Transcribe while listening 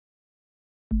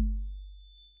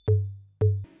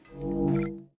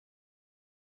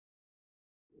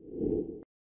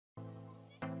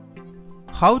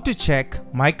How to check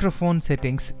microphone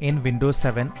settings in Windows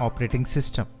 7 operating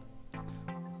system.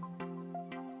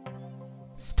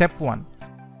 Step 1.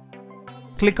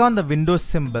 Click on the Windows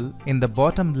symbol in the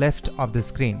bottom left of the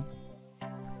screen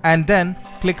and then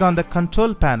click on the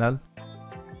control panel.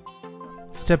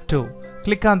 Step 2.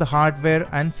 Click on the hardware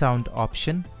and sound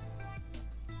option.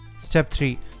 Step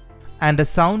 3. Under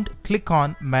sound, click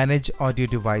on manage audio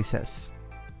devices.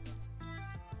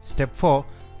 Step 4.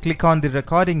 Click on the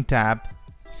recording tab.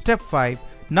 Step 5.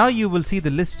 Now you will see the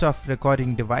list of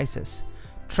recording devices.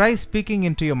 Try speaking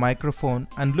into your microphone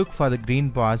and look for the green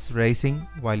bars rising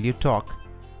while you talk.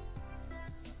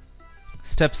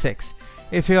 Step 6.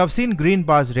 If you have seen green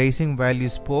bars rising while you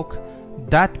spoke,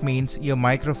 that means your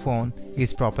microphone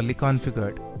is properly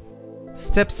configured.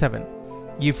 Step 7.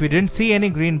 If you didn't see any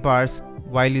green bars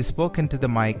while you spoke into the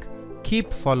mic,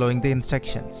 keep following the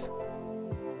instructions.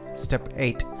 Step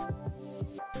 8.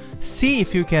 See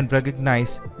if you can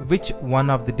recognize which one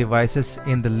of the devices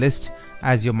in the list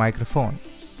as your microphone.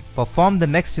 Perform the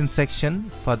next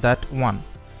instruction for that one.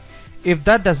 If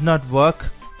that does not work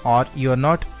or you are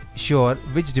not sure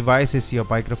which device is your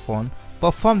microphone,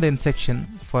 perform the instruction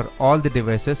for all the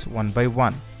devices one by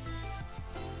one.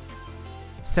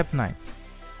 Step 9.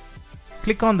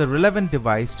 Click on the relevant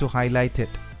device to highlight it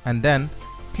and then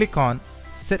click on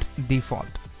Set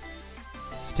Default.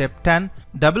 Step 10.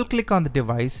 Double click on the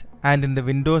device and in the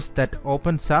windows that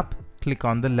opens up, click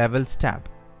on the Levels tab.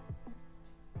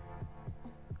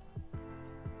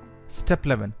 Step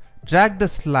 11. Drag the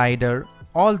slider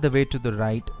all the way to the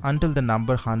right until the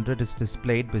number 100 is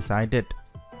displayed beside it.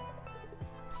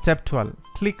 Step 12.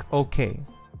 Click OK.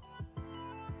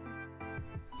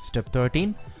 Step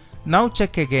 13. Now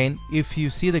check again if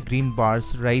you see the green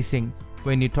bars rising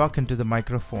when you talk into the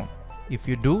microphone. If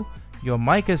you do, your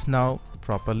mic is now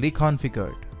properly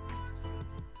configured.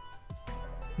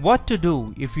 What to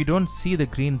do if you don't see the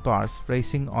green bars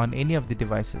rising on any of the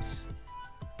devices?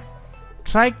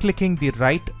 Try clicking the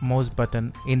right mouse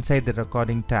button inside the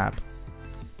recording tab.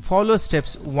 Follow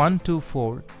steps 1 to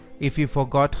 4 if you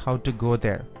forgot how to go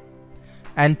there.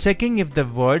 And checking if the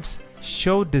words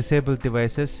Show Disabled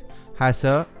Devices has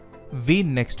a V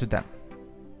next to them.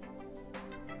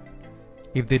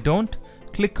 If they don't,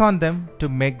 click on them to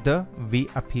make the V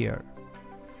appear.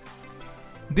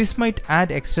 This might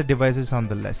add extra devices on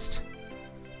the list.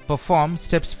 Perform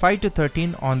steps 5 to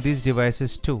 13 on these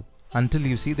devices too until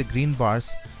you see the green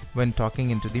bars when talking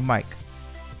into the mic.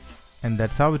 And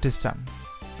that's how it is done.